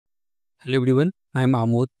Hello everyone, I am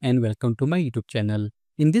Amod and welcome to my YouTube channel.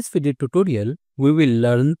 In this video tutorial, we will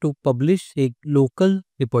learn to publish a local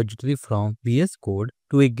repository from VS Code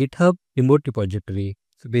to a GitHub remote repository.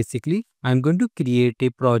 So basically, I am going to create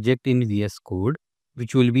a project in VS Code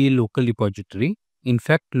which will be a local repository, in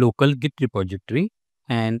fact local Git repository,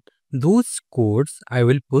 and those codes I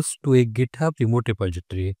will push to a GitHub remote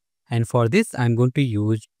repository. And for this, I am going to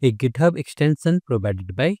use a GitHub extension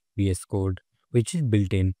provided by VS Code, which is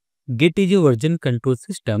built in. Git is a version control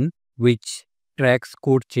system which tracks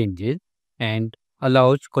code changes and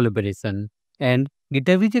allows collaboration. And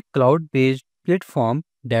GitHub is a cloud-based platform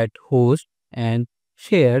that hosts and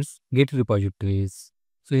shares Git repositories.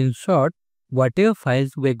 So in short, whatever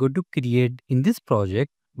files we are going to create in this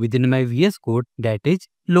project within my VS Code, that is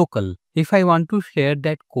local. If I want to share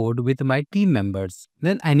that code with my team members,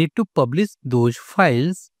 then I need to publish those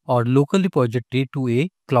files or local repository to a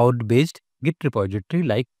cloud-based Git repository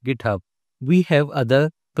like GitHub. We have other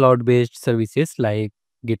cloud-based services like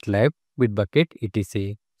GitLab, Bitbucket,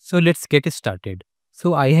 etc. So let's get started.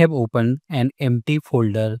 So I have opened an empty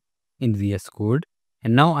folder in VS Code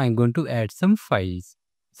and now I'm going to add some files.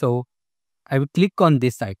 So I will click on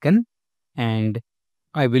this icon and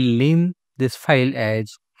I will name this file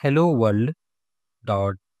as hello world.js.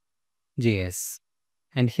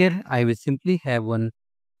 And here I will simply have one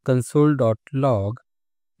console.log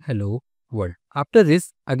hello world. After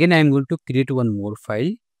this, again I am going to create one more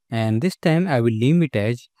file and this time I will name it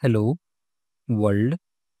as hello world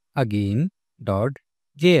again.js.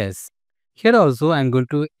 Here also I am going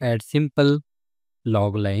to add simple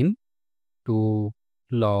log line to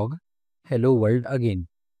log hello world again.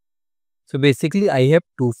 So basically I have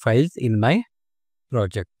two files in my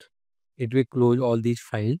project. It will close all these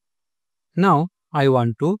files. Now I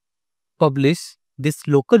want to publish this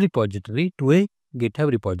local repository to a GitHub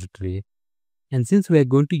repository. And since we are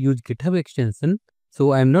going to use GitHub extension,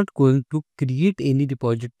 so I am not going to create any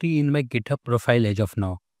repository in my GitHub profile as of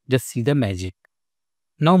now. Just see the magic.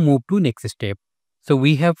 Now move to next step. So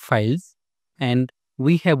we have files and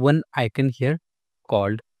we have one icon here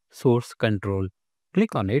called source control.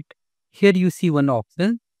 Click on it. Here you see one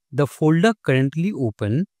option. The folder currently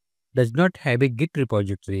open does not have a Git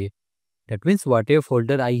repository. That means whatever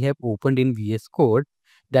folder I have opened in VS Code,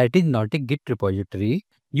 that is not a Git repository.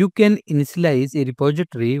 You can initialize a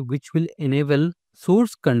repository which will enable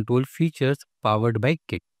source control features powered by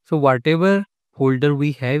Git. So whatever folder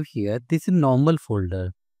we have here, this is normal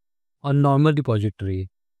folder or normal repository.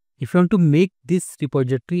 If you want to make this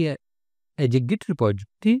repository as a Git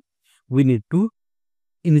repository, we need to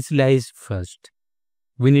initialize first.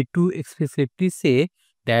 We need to explicitly say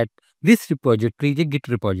that this repository is a Git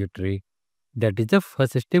repository. That is the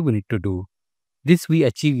first step we need to do. This we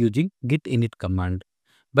achieve using git init command.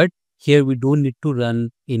 But here we don't need to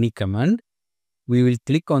run any command. We will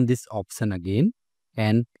click on this option again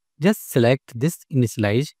and just select this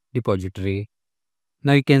initialize repository.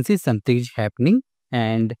 Now you can see something is happening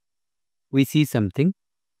and we see something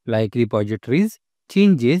like repositories,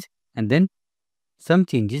 changes, and then some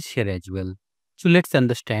changes here as well. So let's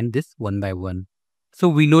understand this one by one. So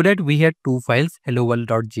we know that we had two files, hello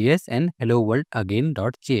world.js and hello world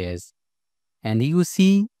again.js. And you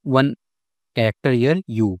see one character here,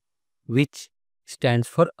 U, which stands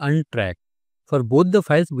for untracked. For both the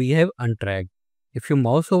files, we have untracked. If you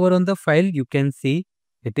mouse over on the file, you can see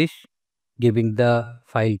it is giving the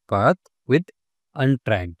file path with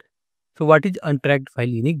untracked. So what is untracked file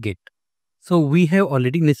in a Git? So we have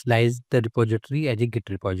already initialized the repository as a Git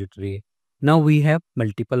repository. Now we have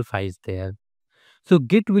multiple files there. So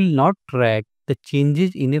Git will not track the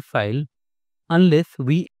changes in a file unless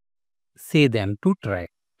we say them to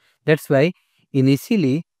track. That's why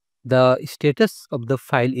initially the status of the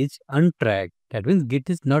file is untracked. That means Git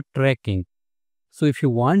is not tracking. So if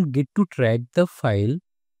you want Git to track the file,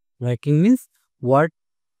 tracking means what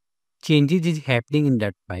changes is happening in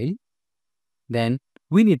that file, then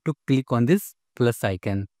we need to click on this plus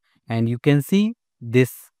icon and you can see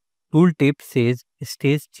this tooltip says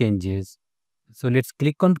stage changes. So let's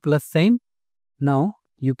click on plus sign. Now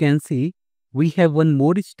you can see we have one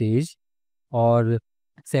more stage or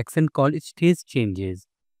section called stage changes.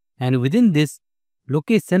 And within this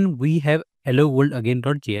location, we have hello world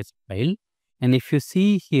again.js file. And if you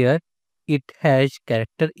see here, it has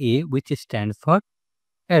character A, which stands for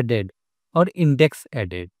added or index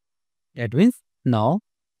added. That means now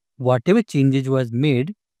whatever changes was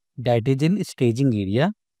made, that is in staging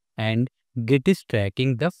area and Git is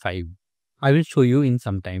tracking the file. I will show you in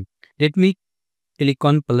some time. Let me click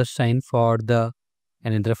on plus sign for the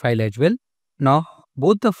another file as well. Now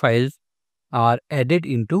both the files are added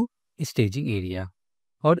into staging area.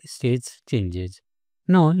 or stage changes.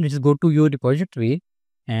 Now let's go to your repository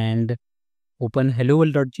and open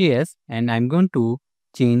hello-world.js, and I'm going to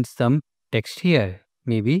change some text here.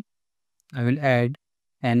 Maybe I will add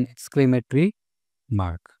an exclamatory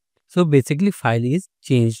mark. So basically file is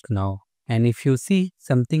changed now. And if you see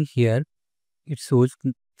something here, it shows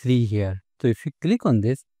 3 here. So if you click on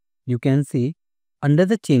this, you can see under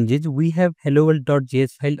the changes, we have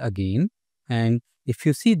hello-world.js file again. And if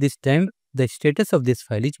you see this time, the status of this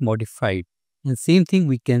file is modified. And same thing,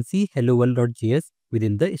 we can see hello-world.js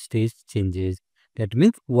within the stage changes. That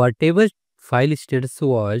means whatever file status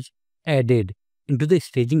was added into the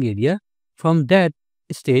staging area, from that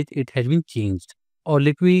stage, it has been changed. Or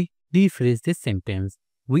let me rephrase this sentence.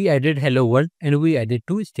 We added hello world and we added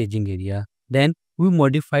to staging area. Then we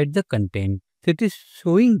modified the content. So it is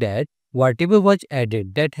showing that whatever was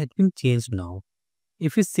added, that has been changed now.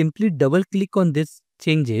 If you simply double click on this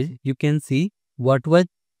changes, you can see what was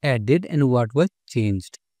added and what was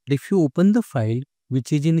changed. If you open the file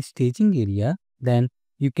which is in staging area, then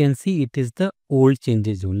you can see it is the old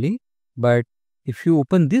changes only. But if you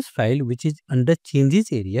open this file which is under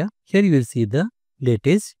changes area, here you will see the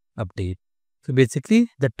latest update. So basically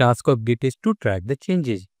the task of Git is to track the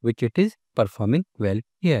changes, which it is performing well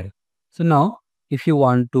here. So now if you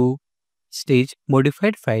want to stage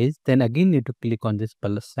modified files, then again need to click on this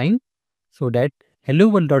plus sign so that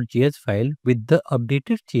hello-world.js file with the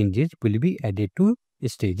updated changes will be added to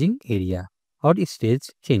staging area or stage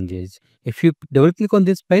changes. If you double click on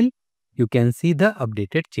this file, you can see the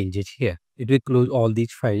updated changes here. It will close all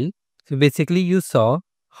these files. So basically you saw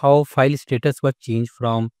how file status was changed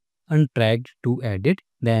from untracked to added.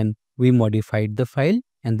 Then we modified the file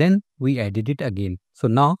and then we added it again. So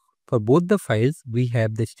now for both the files, we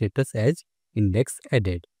have the status as index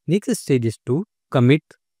added. Next stage is to commit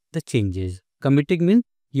the changes. Committing means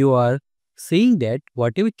you are saying that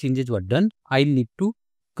whatever changes were done, I need to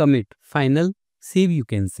commit, final save you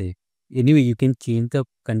can say. Anyway, you can change the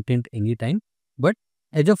content anytime. But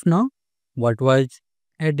as of now, what was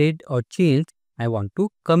added or changed, I want to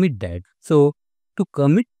commit that. So to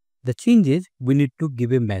commit the changes, we need to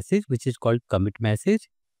give a message which is called commit message.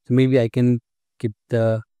 So maybe I can keep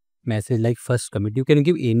the message like first commit. You can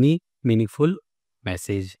give any meaningful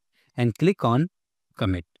message and click on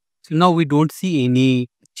commit. So now we don't see any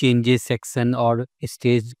changes section or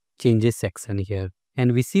stage changes section here.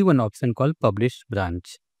 And we see one option called publish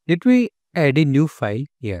branch. Let me add a new file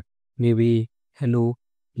here. Maybe hello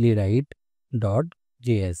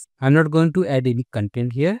rewrite.js. I'm not going to add any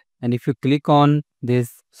content here. And if you click on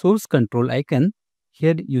this source control icon,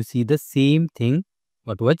 here you see the same thing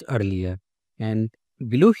what was earlier. And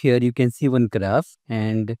below here you can see one graph,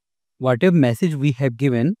 and whatever message we have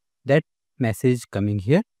given, that message coming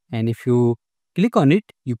here. And if you click on it,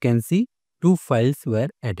 you can see 2 files were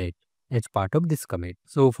added as part of this commit.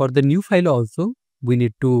 So for the new file also, we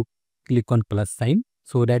need to click on plus sign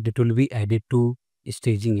so that it will be added to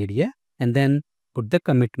staging area, and then put the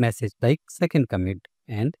commit message like second commit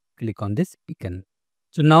and click on this icon.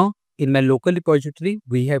 So now in my local repository,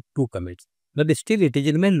 we have 2 commits, but still it is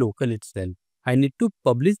in my local itself. I need to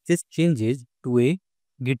publish these changes to a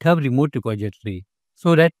GitHub remote repository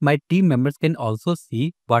so that my team members can also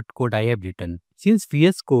see what code I have written. Since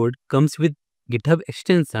VSCode comes with GitHub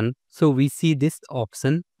extension, so we see this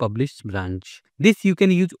option publish branch. This you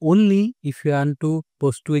can use only if you want to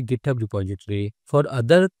post to a GitHub repository. For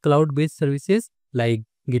other cloud-based services like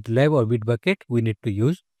GitLab or Bitbucket, we need to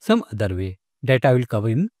use some other way that I will cover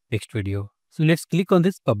in next video. So let's click on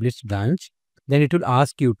this publish branch. Then it will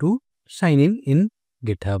ask you to sign in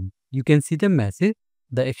GitHub. You can see the message,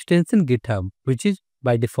 the extension GitHub, which is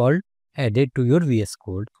by default added to your VS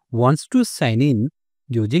Code, wants to sign in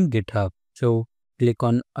using GitHub. So click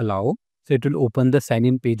on allow. So it will open the sign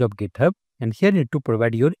in page of GitHub, and here you need to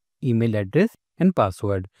provide your email address and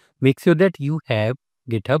password. Make sure that you have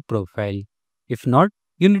GitHub profile. If not,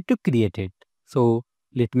 you need to create it. So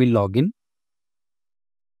let me log in.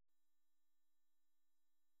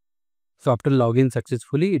 So after login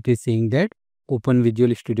successfully, it is saying that open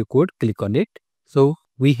Visual Studio Code, click on it. So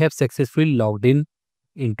we have successfully logged in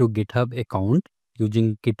into GitHub account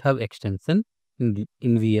using GitHub extension in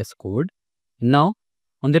VS Code. Now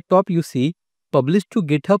on the top you see publish to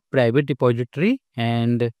GitHub private repository,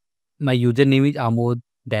 and my username is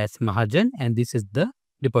Amod-Mahajan, and this is the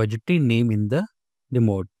repository name in the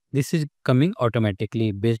remote. This is coming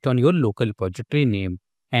automatically based on your local repository name.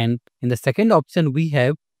 And in the second option we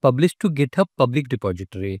have publish to GitHub public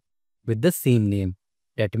repository with the same name.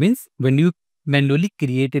 That means when you manually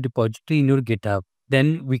create a repository in your GitHub,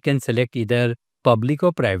 then we can select either public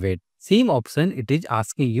or private. Same option it is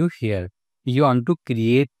asking you here. you want to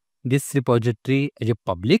create this repository as a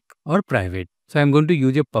public or private. So I'm going to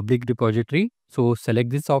use a public repository. So select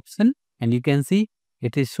this option and you can see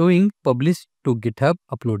it is showing published to GitHub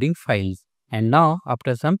uploading files. And now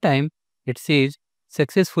after some time, it says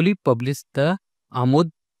successfully published the Amod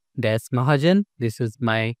Mahajan. This is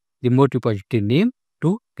my remote repository name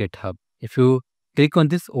to GitHub. If you click on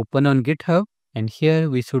this open on GitHub, and here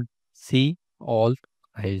we should see all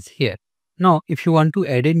files here. Now, if you want to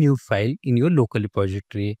add a new file in your local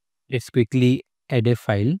repository, let's quickly add a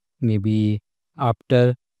file, maybe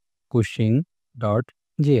after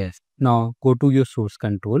pushing.js. Now, go to your source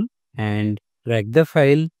control and drag the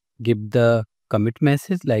file, give the commit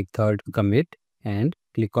message like third commit and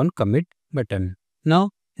click on commit button.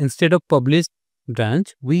 Now, instead of published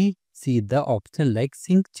branch, we see the option like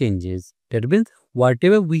sync changes. That means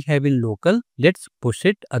whatever we have in local, let's push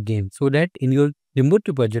it again so that in your remote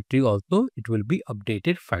repository also it will be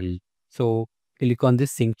updated file. So click on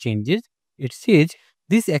this sync changes. It says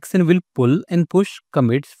this action will pull and push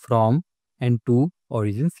commits from and to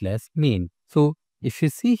origin/main. So if you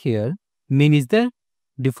see here, main is the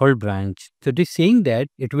default branch. So it is saying that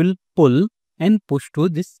it will pull and push to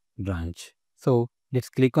this branch. So let's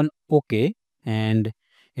click on OK and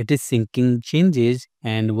it is syncing changes,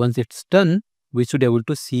 and once it's done, we should be able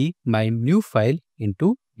to see my new file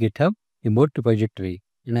into GitHub remote repository.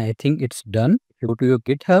 And I think it's done. Go to your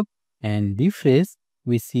GitHub and refresh,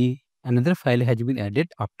 we see another file has been added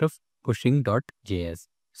after pushing.js.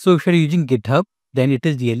 So if you're using GitHub, then it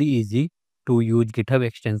is really easy to use GitHub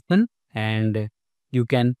extension and you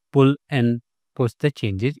can pull and push the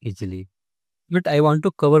changes easily. But I want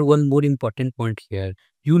to cover one more important point here.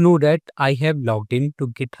 You know that I have logged in to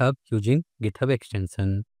GitHub using GitHub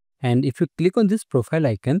extension. And if you click on this profile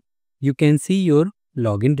icon, you can see your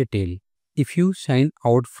login detail. If you sign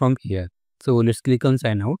out from here, so let's click on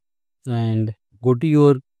sign out and go to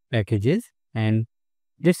your packages and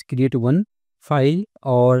let's create one file,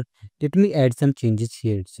 or let me add some changes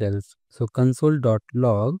here itself. So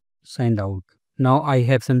console.log signed out. Now I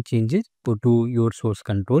have some changes. Go to your source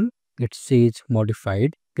control. It says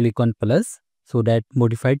modified. Click on plus so that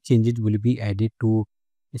modified changes will be added to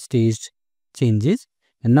staged changes.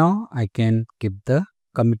 And now I can give the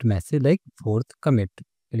commit message like fourth commit.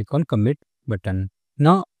 Click on commit button.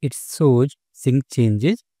 Now it shows sync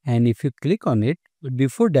changes, and if you click on it, but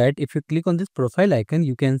before that, if you click on this profile icon,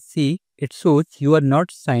 you can see it shows you are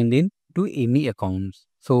not signed in to any accounts.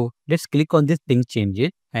 So let's click on this sync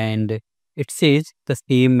changes and it says the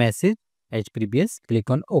same message as previous. Click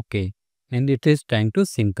on OK and it is trying to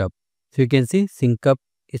sync up. So you can see sync up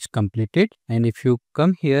is completed, and if you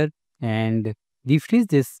come here and refresh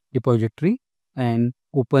this repository and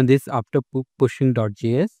open this after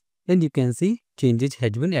pushing.js, then you can see changes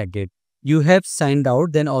has been added. You have signed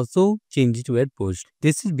out, then also changes were pushed.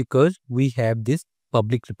 This is because we have this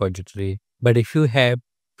public repository. But if you have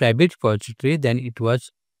private repository, then it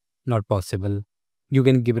was not possible. You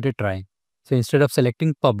can give it a try. So instead of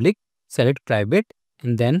selecting public, select private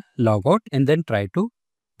and then log out and then try to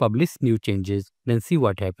publish new changes. Then see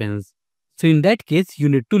what happens. So in that case, you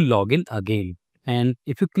need to log in again. And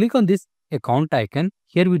if you click on this account icon,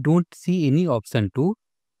 here we don't see any option to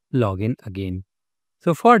log in again.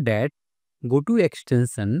 So for that, go to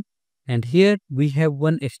extension and here we have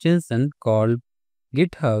one extension called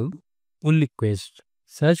GitHub pull request.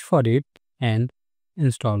 Search for it and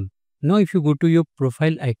install. Now if you go to your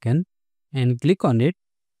profile icon and click on it,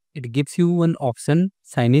 it gives you one option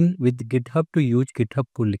sign in with GitHub to use GitHub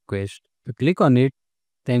pull request. You click on it,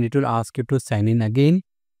 then it will ask you to sign in again.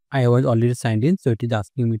 I was already signed in, so it is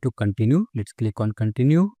asking me to continue. Let's click on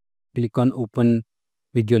continue. Click on open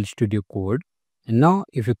Visual Studio Code. And now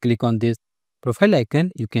if you click on this profile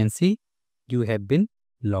icon, you can see you have been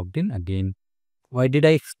logged in again. Why did I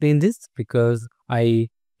explain this? Because I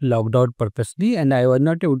logged out purposely and I was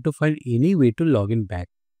not able to find any way to log in back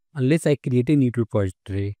unless I create a new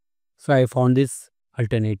repository. So I found this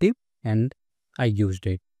alternative and I used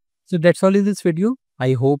it. So that's all in this video.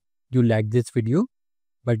 I hope you liked this video.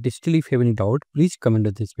 But still, if you have any doubt, please comment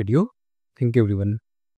on this video. Thank you everyone.